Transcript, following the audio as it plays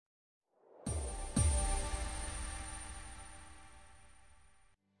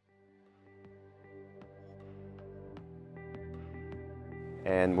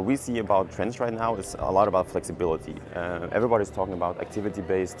And what we see about trends right now is a lot about flexibility. Everybody's talking about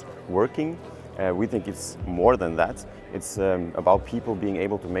activity-based working. We think it's more than that. It's about people being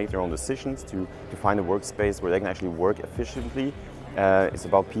able to make their own decisions, to find a workspace where they can actually work efficiently. It's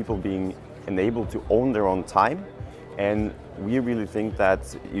about people being enabled to own their own time. And we really think that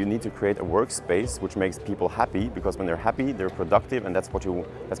you need to create a workspace which makes people happy, because when they're happy, they're productive, and that's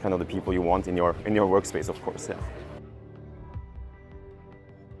kind of the people you want in your workspace, of course. Yeah.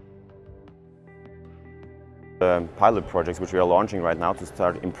 Pilot projects which we are launching right now to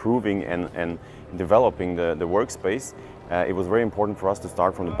start improving and developing the workspace, it was very important for us to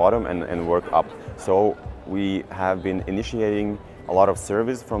start from the bottom and work up. So we have been initiating a lot of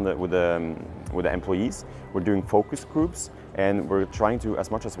service with the employees. We're doing focus groups, and we're trying to, as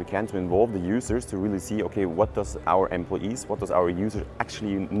much as we can, to involve the users to really see, okay, what does our employees, what does our users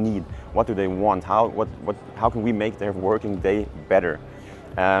actually need? What do they want? How can we make their working day better?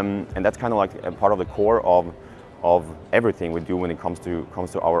 And that's kind of like a part of the core of everything we do when it comes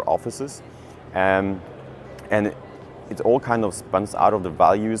to our offices. And it all kind of spans out of the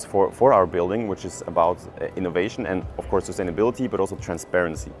values for our building, which is about innovation and, of course, sustainability, but also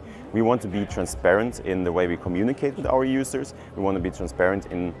transparency. We want to be transparent in the way we communicate with our users. We want to be transparent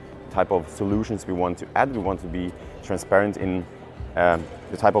in the type of solutions we want to add. We want to be transparent in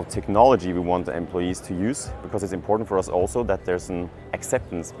the type of technology we want the employees to use, because it's important for us also that there's an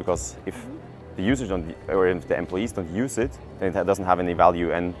acceptance, because if the users don't, or if the employees don't use it, then it doesn't have any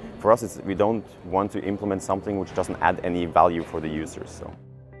value. And for us, we don't want to implement something which doesn't add any value for the users. So.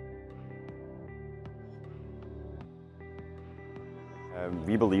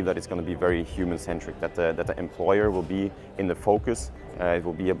 We believe that it's going to be very human-centric, that the employer will be in the focus. It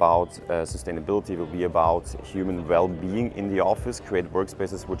will be about sustainability, it will be about human well-being in the office, create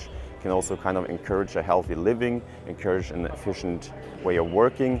workspaces which can also kind of encourage a healthy living, encourage an efficient way of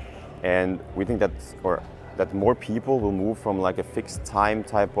working. And we think that more people will move from like a fixed time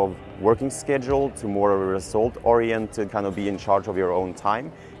type of working schedule to more of a result-oriented, kind of be in charge of your own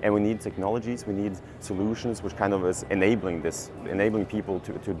time. And we need technologies, we need solutions which kind of is enabling people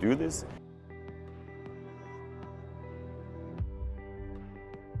to do this.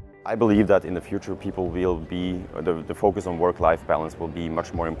 I believe that in the future people will be, the focus on work-life balance will be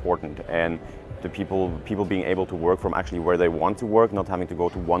much more important, and the people being able to work from actually where they want to work, not having to go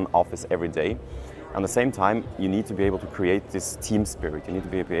to one office every day. At the same time, you need to be able to create this team spirit. You need to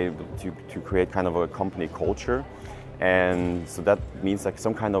be able to create kind of a company culture. And so that means like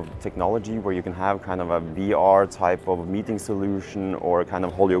some kind of technology where you can have kind of a VR type of meeting solution, or kind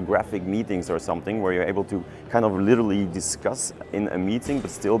of holographic meetings or something where you're able to kind of literally discuss in a meeting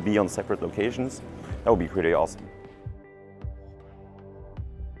but still be on separate locations. That would be pretty awesome.